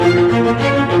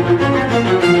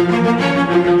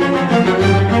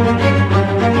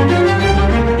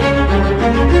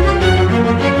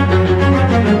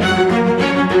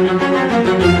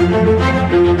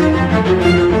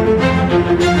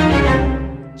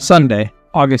Sunday,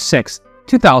 August 6,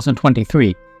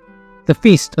 2023, the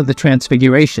Feast of the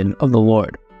Transfiguration of the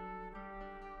Lord.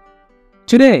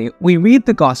 Today, we read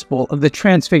the Gospel of the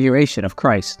Transfiguration of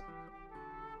Christ.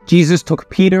 Jesus took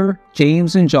Peter,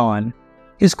 James, and John,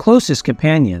 his closest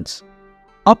companions,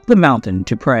 up the mountain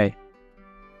to pray.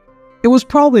 It was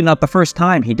probably not the first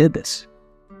time he did this.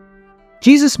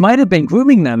 Jesus might have been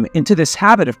grooming them into this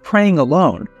habit of praying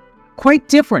alone, quite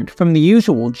different from the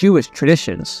usual Jewish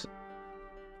traditions.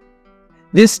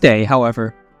 This day,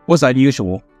 however, was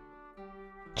unusual.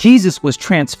 Jesus was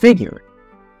transfigured.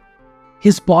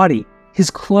 His body, his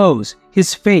clothes,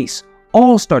 his face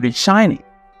all started shining.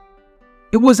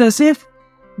 It was as if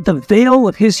the veil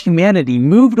of his humanity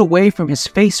moved away from his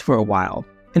face for a while,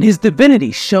 and his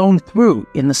divinity shone through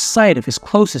in the sight of his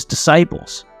closest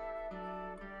disciples.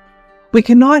 We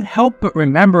cannot help but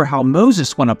remember how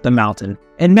Moses went up the mountain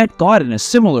and met God in a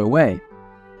similar way.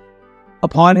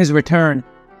 Upon his return,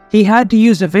 he had to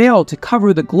use a veil to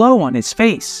cover the glow on his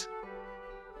face.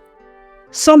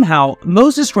 Somehow,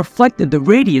 Moses reflected the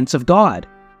radiance of God.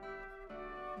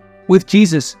 With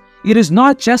Jesus, it is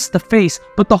not just the face,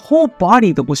 but the whole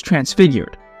body that was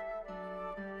transfigured.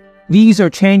 These are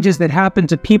changes that happen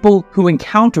to people who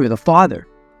encounter the Father.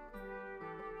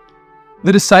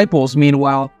 The disciples,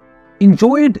 meanwhile,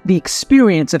 enjoyed the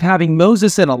experience of having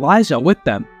Moses and Elijah with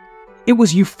them. It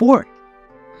was euphoric.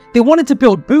 They wanted to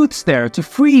build booths there to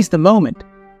freeze the moment,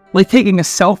 like taking a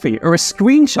selfie or a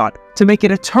screenshot to make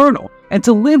it eternal and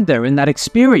to live there in that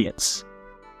experience.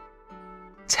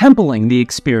 Templing the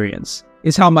experience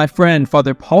is how my friend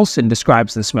Father Paulson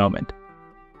describes this moment.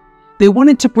 They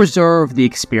wanted to preserve the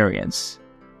experience.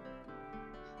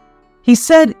 He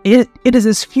said it is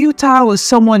as futile as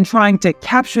someone trying to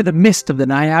capture the mist of the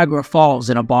Niagara Falls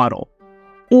in a bottle,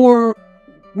 or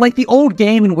like the old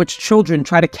game in which children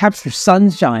try to capture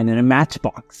sunshine in a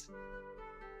matchbox.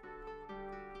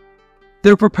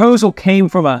 Their proposal came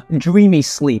from a dreamy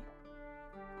sleep.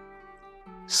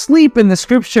 Sleep in the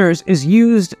scriptures is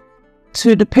used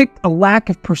to depict a lack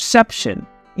of perception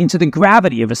into the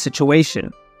gravity of a situation.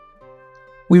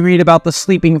 We read about the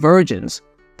sleeping virgins,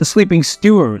 the sleeping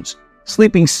stewards,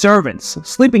 sleeping servants,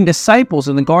 sleeping disciples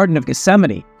in the Garden of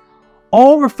Gethsemane,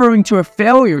 all referring to a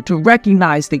failure to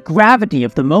recognize the gravity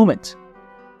of the moment.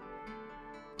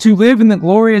 To live in the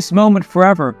glorious moment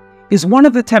forever is one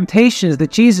of the temptations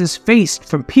that Jesus faced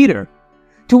from Peter,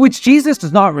 to which Jesus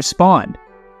does not respond.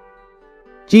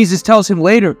 Jesus tells him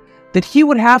later that he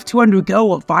would have to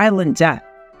undergo a violent death.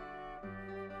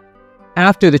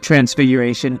 After the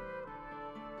Transfiguration,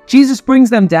 Jesus brings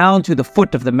them down to the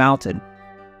foot of the mountain,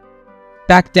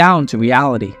 back down to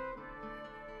reality.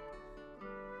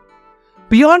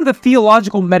 Beyond the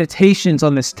theological meditations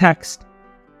on this text,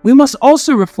 we must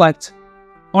also reflect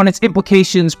on its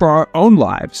implications for our own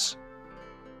lives.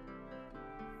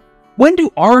 When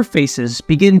do our faces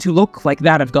begin to look like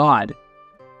that of God?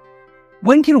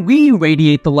 When can we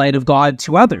radiate the light of God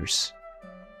to others?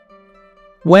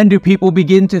 When do people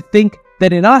begin to think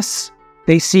that in us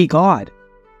they see God?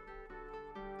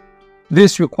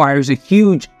 This requires a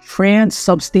huge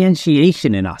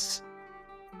transubstantiation in us.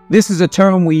 This is a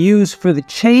term we use for the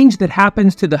change that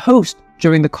happens to the host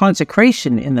during the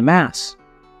consecration in the Mass.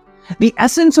 The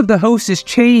essence of the host is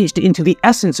changed into the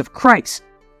essence of Christ.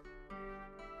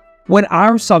 When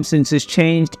our substance is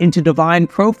changed into divine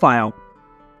profile,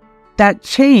 that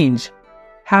change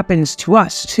happens to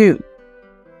us too.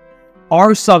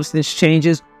 Our substance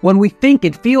changes when we think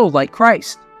and feel like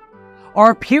Christ.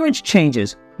 Our appearance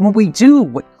changes when we do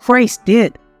what Christ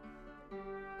did.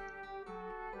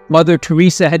 Mother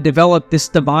Teresa had developed this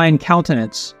divine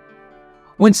countenance.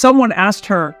 When someone asked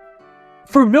her,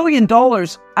 "For $1 million,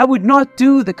 I would not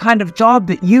do the kind of job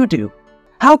that you do.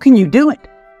 How can you do it?"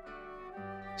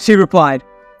 She replied,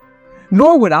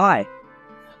 "Nor would I.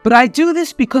 But I do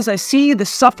this because I see the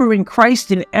suffering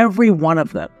Christ in every one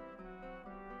of them."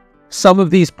 Some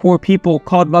of these poor people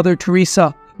called Mother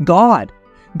Teresa God,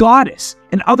 Goddess,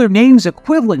 and other names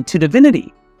equivalent to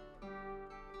divinity.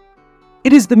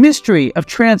 It is the mystery of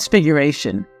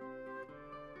transfiguration.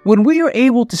 When we are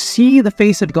able to see the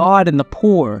face of God in the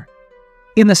poor,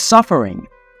 in the suffering,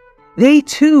 they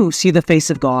too see the face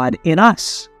of God in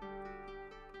us.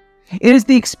 It is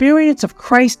the experience of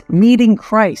Christ meeting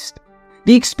Christ,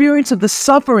 the experience of the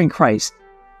suffering Christ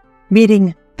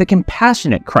meeting the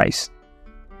compassionate Christ.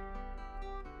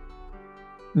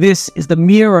 This is the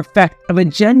mere effect of a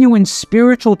genuine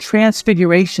spiritual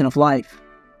transfiguration of life.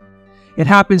 It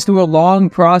happens through a long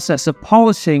process of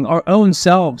polishing our own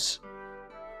selves.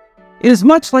 It is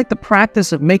much like the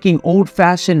practice of making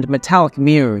old-fashioned metallic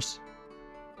mirrors.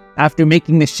 After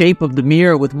making the shape of the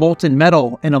mirror with molten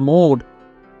metal in a mold,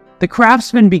 The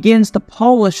craftsman begins to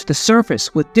polish the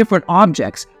surface with different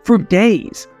objects for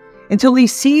days until he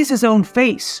sees his own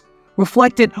face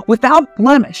reflected without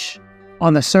blemish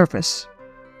on the surface.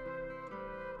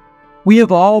 We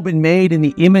have all been made in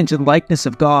the image and likeness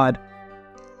of God,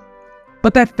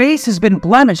 but that face has been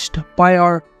blemished by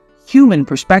our human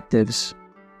perspectives.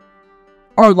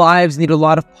 Our lives need a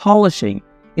lot of polishing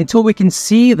until we can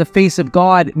see the face of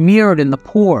God mirrored in the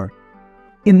poor,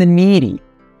 in the needy,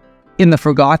 in the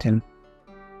forgotten.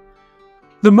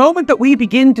 The moment that we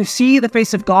begin to see the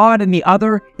face of God in the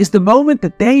other is the moment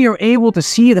that they are able to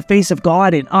see the face of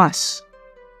God in us.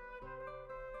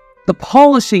 The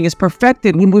polishing is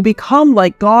perfected when we become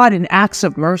like God in acts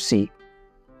of mercy.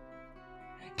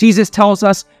 Jesus tells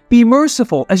us, "Be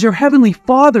merciful as your heavenly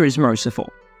Father is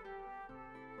merciful."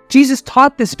 Jesus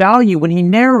taught this value when he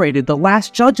narrated the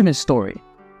Last Judgment story.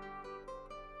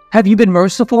 Have you been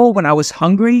merciful when I was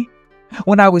hungry?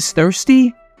 When I was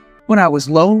thirsty? When I was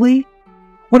lonely?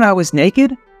 When I was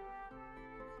naked?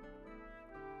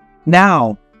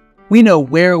 Now, we know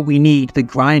where we need the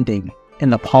grinding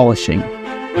and the polishing.